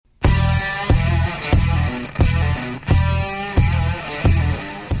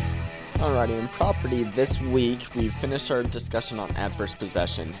Friday in Property. This week, we've finished our discussion on adverse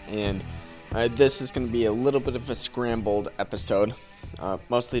possession, and this is going to be a little bit of a scrambled episode,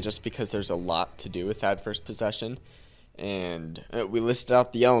 mostly just because there's a lot to do with adverse possession, and we listed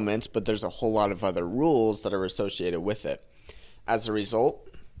out the elements, but there's a whole lot of other rules that are associated with it. As a result,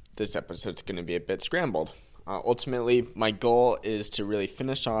 this episode's going to be a bit scrambled. Ultimately, my goal is to really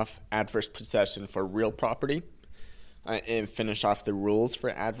finish off adverse possession for real property, and finish off the rules for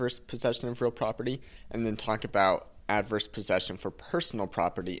adverse possession of real property, and then talk about adverse possession for personal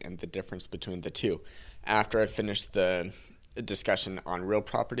property and the difference between the two. After I finish the discussion on real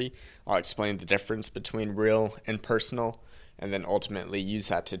property, I'll explain the difference between real and personal, and then ultimately use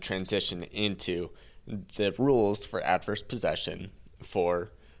that to transition into the rules for adverse possession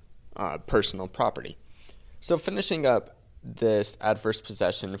for personal property. So finishing up this adverse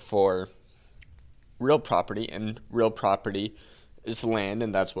possession for real property, and real property is land,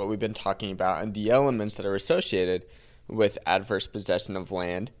 and that's what we've been talking about, and the elements that are associated with adverse possession of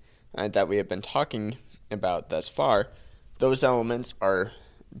land that we have been talking about thus far. Those elements are: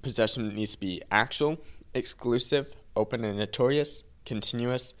 possession needs to be actual, exclusive, open and notorious,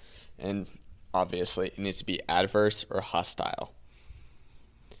 continuous, and obviously it needs to be adverse or hostile.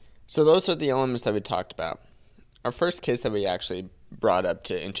 So those are the elements that we talked about. Our first case that we actually brought up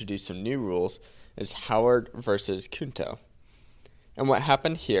to introduce some new rules is Howard versus Kunto. And what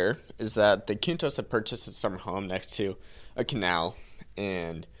happened here is that the Kuntos had purchased a summer home next to a canal,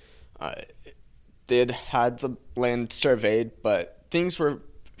 and they had the land surveyed, but things were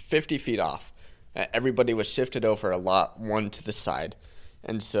 50 feet off. Everybody was shifted over a lot, one to the side.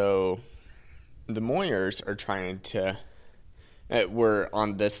 And so the Moyers are trying to, were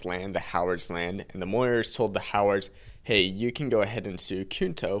on this land, the Howard's land, and the Moyers told the Howards, hey, you can go ahead and sue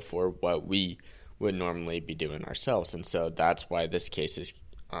Kunto for what we would normally be doing ourselves. And so that's why this case is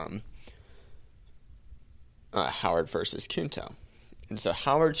Howard versus Kunto. And so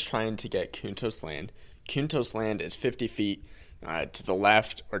Howard's trying to get Kunto's land. Kunto's land is 50 feet to the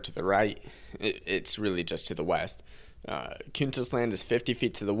left or to the right. It's really just to the west. Kunto's land is 50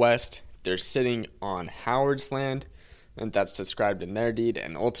 feet to the west. They're sitting on Howard's land, and that's described in their deed.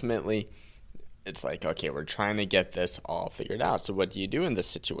 And ultimately, it's like, okay, we're trying to get this all figured out. So what do you do in this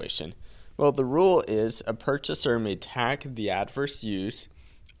situation? Well, the rule is a purchaser may tack the adverse use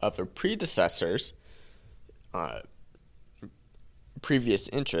of a predecessor's previous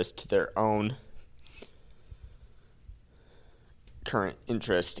interest to their own current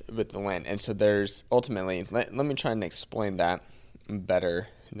interest with the land. And so there's ultimately, let me try and explain that better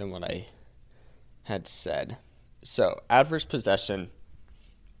than what I had said. So adverse possession,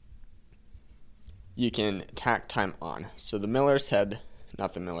 you can tack time on. So the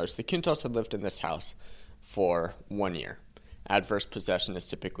Kuntos had lived in this house for 1 year. Adverse possession is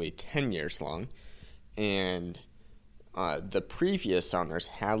typically 10 years long, and the previous owners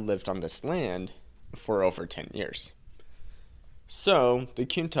had lived on this land for over 10 years. So the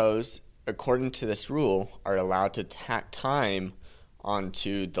Kuntos, according to this rule, are allowed to tack time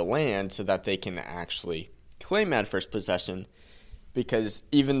onto the land so that they can actually claim adverse possession, because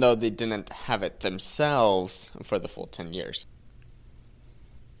even though they didn't have it themselves for the full 10 years.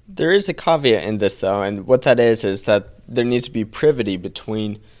 There is a caveat in this, though, and what that is that there needs to be privity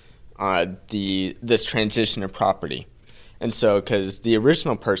between this transition of property. And so, because the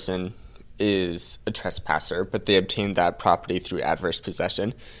original person is a trespasser, but they obtained that property through adverse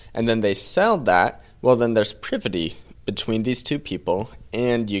possession, and then they sell that, well, then there's privity between these two people,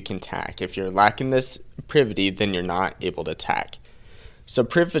 and you can tack. If you're lacking this privity, then you're not able to tack. So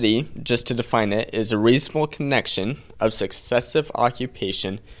privity, just to define it, is a reasonable connection of successive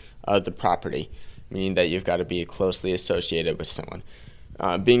occupation of the property, meaning that you've got to be closely associated with someone.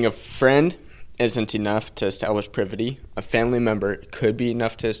 Being a friend isn't enough to establish privity. A family member could be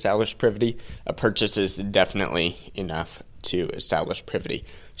enough to establish privity. A purchase is definitely enough to establish privity.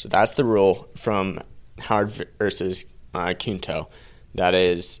 So that's the rule from Howard versus Kunto. That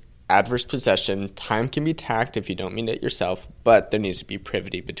is, adverse possession, time can be tacked if you don't mean it yourself, but there needs to be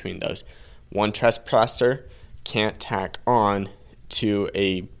privity between those. One trespasser can't tack on to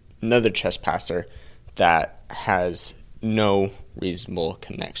another trespasser that has no reasonable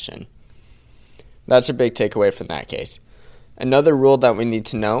connection. That's a big takeaway from that case. Another rule that we need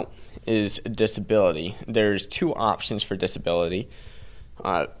to note is disability. There's two options for disability.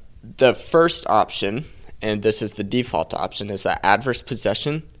 The first option, and this is the default option, is that adverse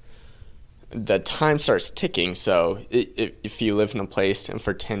possession, the time starts ticking. So if you live in a place and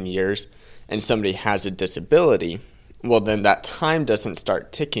for 10 years and somebody has a disability, well, then that time doesn't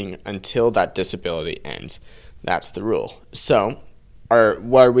start ticking until that disability ends. That's the rule. So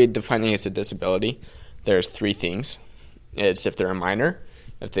what are we defining as a disability? There's three things. It's if they're a minor,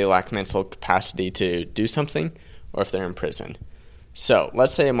 if they lack mental capacity to do something, or if they're in prison. So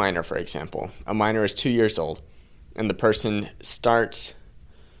let's say a minor, for example. A minor is 2 years old, and the person starts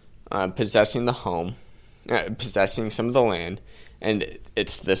possessing the home, possessing some of the land, and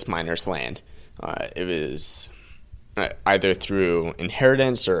it's this minor's land. It was either through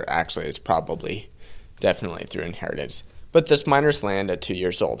inheritance, or actually it's probably definitely through inheritance. But this minor's land at 2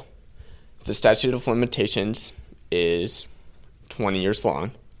 years old. The statute of limitations is 20 years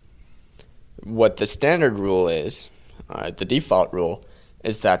long. What the standard rule is, the default rule,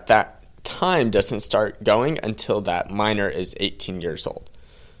 is that time doesn't start going until that minor is 18 years old.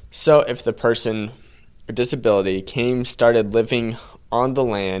 So if the person with disability started living on the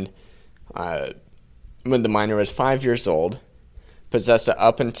land when the minor was 5 years old, possessed it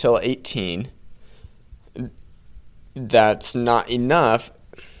up until 18, that's not enough.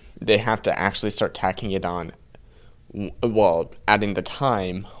 They have to actually start tacking it on, adding the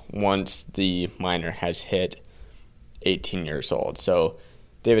time once the minor has hit 18 years old. So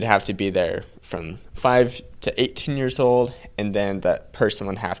they would have to be there from 5 to 18 years old, and then that person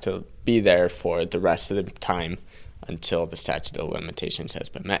would have to be there for the rest of the time until the statute of limitations has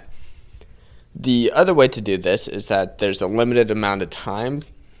been met. The other way to do this is that there's a limited amount of time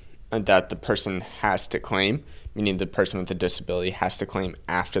that the person has to claim, meaning the person with the disability has to claim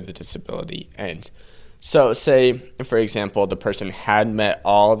after the disability ends. So say, for example, the person had met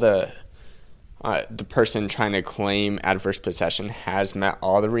all the person trying to claim adverse possession has met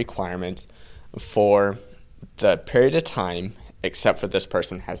all the requirements for the period of time, except for this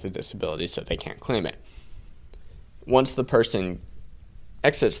person has a disability, so they can't claim it. Once the person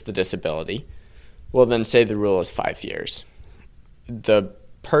exits the disability, well, then say the rule is 5 years. The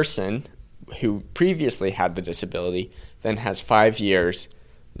person who previously had the disability then has 5 years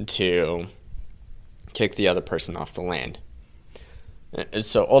to kick the other person off the land.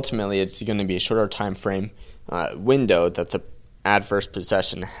 So ultimately, it's going to be a shorter time frame window that the adverse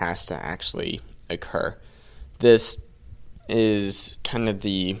possession has to actually occur. This is kind of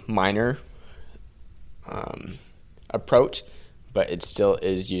the minor approach, but it still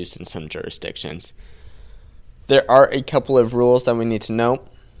is used in some jurisdictions. There are a couple of rules that we need to know.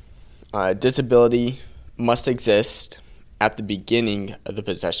 Disability must exist at the beginning of the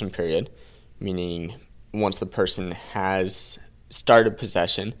possession period, meaning once the person has started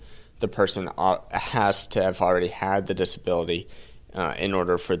possession, the person has to have already had the disability in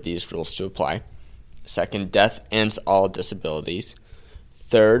order for these rules to apply. Second, death ends all disabilities.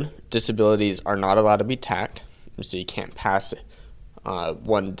 Third, disabilities are not allowed to be tacked, so you can't pass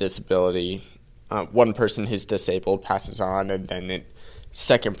one disability. One person who's disabled passes on, and then the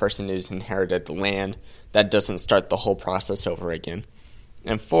second person who's inherited the land. That doesn't start the whole process over again.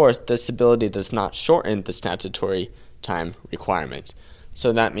 And fourth, disability does not shorten the statutory time requirements.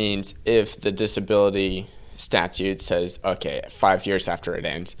 So that means if the disability statute says, 5 years after it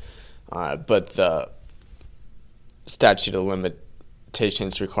ends, but the statute of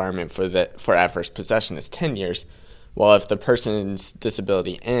limitations requirement for adverse possession is 10 years, well, if the person's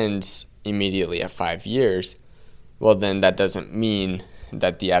disability ends immediately at 5 years, well, then that doesn't mean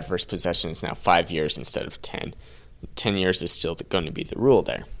that the adverse possession is now 5 years instead of 10. 10 years is still going to be the rule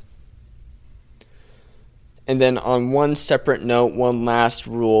there. And then on one separate note, one last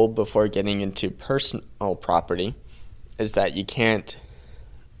rule before getting into personal property is that you can't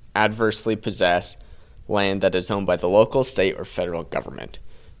adversely possess land that is owned by the local, state, or federal government.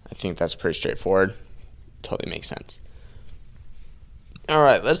 I think that's pretty straightforward. Totally makes sense. All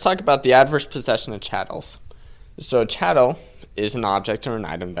right, let's talk about the adverse possession of chattels. So a chattel is an object or an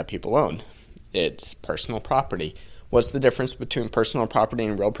item that people own. It's personal property. What's the difference between personal property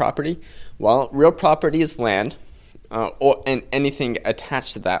and real property? Well, real property is land, and anything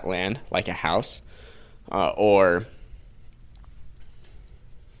attached to that land, like a house, or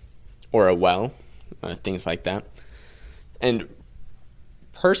a well, things like that. And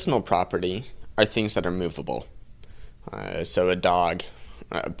personal property are things that are movable. So a dog,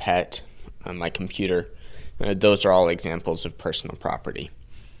 a pet, my computer, those are all examples of personal property.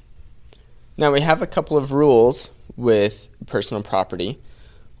 Now we have a couple of rules with personal property.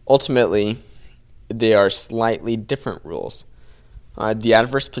 Ultimately, they are slightly different rules. The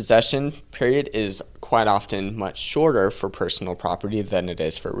adverse possession period is quite often much shorter for personal property than it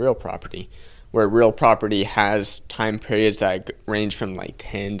is for real property, where real property has time periods that range from like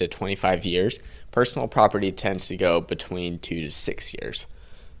 10 to 25 years. Personal property tends to go between 2 to 6 years.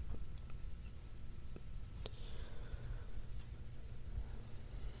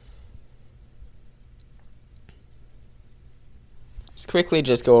 Let's quickly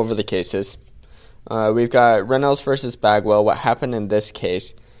just go over the cases. We've got Reynolds versus Bagwell. What happened in this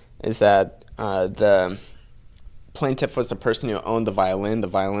case is that the plaintiff was the person who owned the violin. The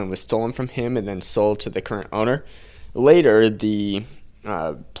violin was stolen from him and then sold to the current owner. Later, the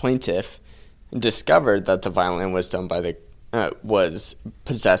plaintiff discovered that the violin was was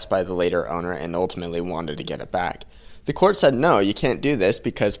possessed by the later owner and ultimately wanted to get it back. The court said, no, you can't do this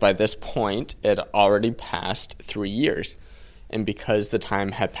because by this point it had already passed 3 years. And because the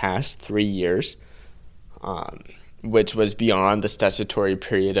time had passed 3 years, which was beyond the statutory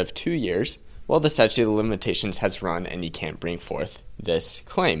period of 2 years, well, the statute of limitations has run and you can't bring forth this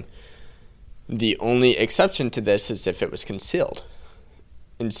claim. The only exception to this is if it was concealed.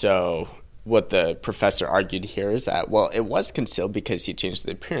 And so what the professor argued here is that, well, it was concealed because he changed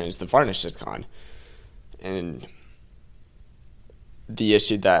the appearance. The varnish is gone. And the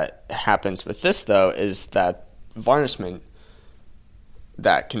issue that happens with this, though, is that varnishment,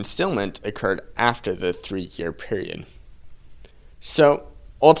 that concealment occurred after the 3-year period. So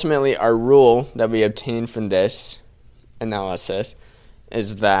ultimately, our rule that we obtained from this analysis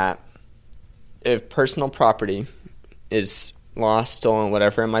is that if personal property is lost, stolen,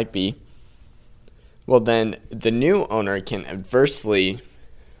 whatever it might be, well, then the new owner can adversely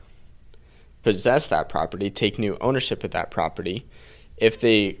possess that property, take new ownership of that property, if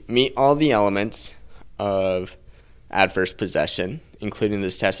they meet all the elements of adverse possession, including the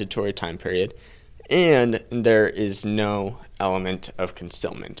statutory time period, and there is no element of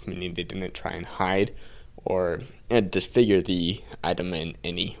concealment, meaning they didn't try and hide or disfigure the item in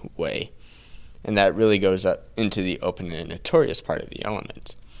any way. And that really goes up into the open and notorious part of the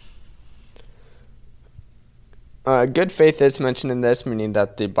elements. Good faith is mentioned in this, meaning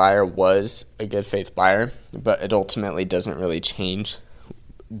that the buyer was a good faith buyer, but it ultimately doesn't really change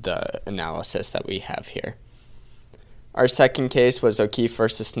the analysis that we have here. Our second case was O'Keefe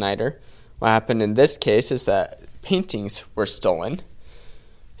versus Snyder. What happened in this case is that paintings were stolen,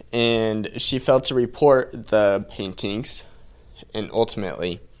 and she failed to report the paintings, and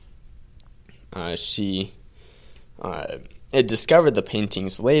ultimately she discovered the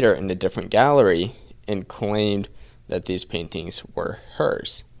paintings later in a different gallery and claimed that these paintings were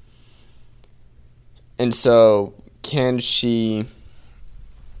hers. And so, can she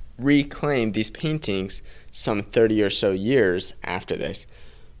reclaim these paintings some 30 or so years after this?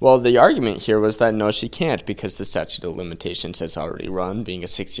 Well, the argument here was that no, she can't because the statute of limitations has already run, being a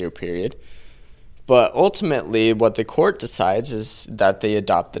 6-year period. But ultimately, what the court decides is that they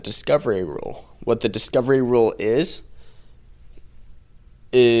adopt the discovery rule. What the discovery rule is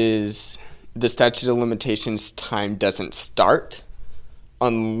the statute of limitations time doesn't start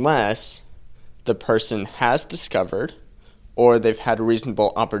unless the person has discovered or they've had a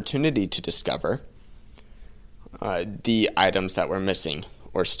reasonable opportunity to discover the items that were missing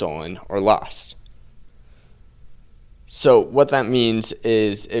or stolen or lost. So what that means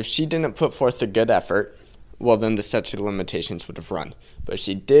is if she didn't put forth a good effort, well, then the statute of limitations would have run. But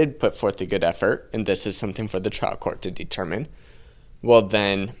she did put forth a good effort, and this is something for the trial court to determine, well,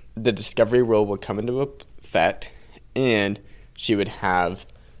 then the discovery rule would come into effect, and she would have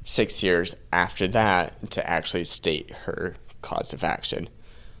 6 years after that to actually state her cause of action.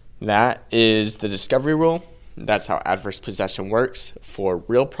 That is the discovery rule. That's how adverse possession works for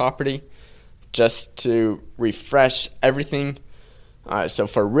real property. Just to refresh everything, so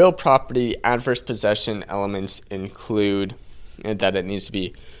for real property, adverse possession elements include that it needs to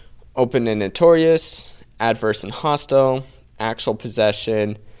be open and notorious, adverse and hostile, actual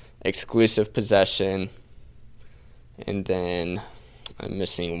possession, exclusive possession, and then I'm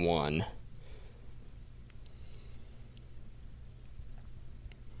missing one.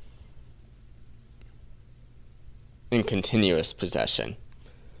 And continuous possession.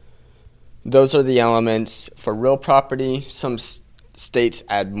 Those are the elements for real property. Some states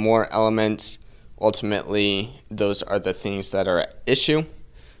add more elements. Ultimately, those are the things that are at issue.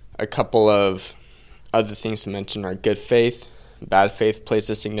 A couple of other things to mention are good faith. Bad faith plays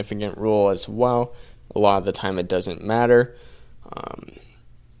a significant role as well. A lot of the time it doesn't matter.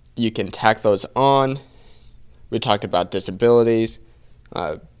 You can tack those on. We talked about disabilities.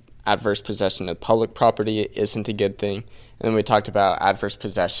 Adverse possession of public property isn't a good thing. And then we talked about adverse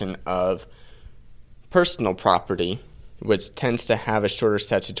possession of personal property, which tends to have a shorter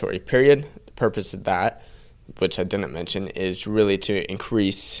statutory period. The purpose of that, which I didn't mention, is really to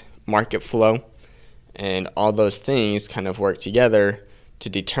increase market flow. And all those things kind of work together to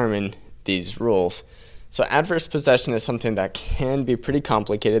determine these rules. So adverse possession is something that can be pretty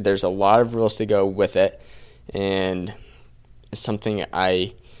complicated. There's a lot of rules to go with it. And it's something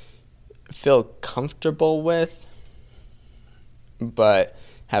I feel comfortable with, but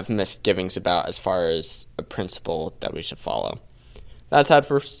have misgivings about as far as a principle that we should follow. That's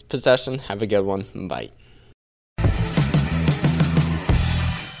Adverse Possession. Have a good one. Bye.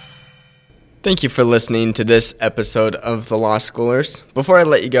 Thank you for listening to this episode of The Law Schoolers. Before I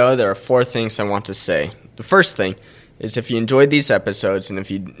let you go, there are 4 things I want to say. The first thing is if you enjoyed these episodes and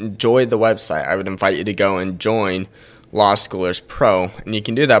if you enjoyed the website, I would invite you to go and join Law Schoolers Pro. And you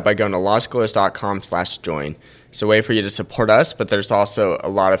can do that by going to lawschoolers.com/join. It's a way for you to support us, but there's also a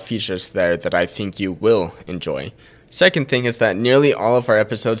lot of features there that I think you will enjoy. Second thing is that nearly all of our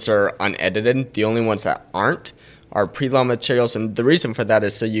episodes are unedited. The only ones that aren't are pre-law materials, and the reason for that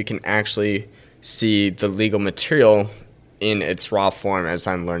is so you can actually see the legal material in its raw form as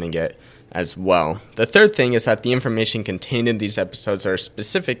I'm learning it as well. The third thing is that the information contained in these episodes are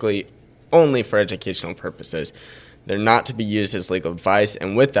specifically only for educational purposes. They're not to be used as legal advice,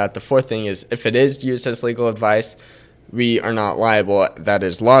 and with that, the fourth thing is if it is used as legal advice, we are not liable. That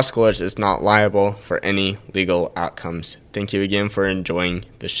is, Law Schoolers is not liable for any legal outcomes. Thank you again for enjoying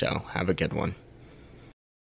the show. Have a good one.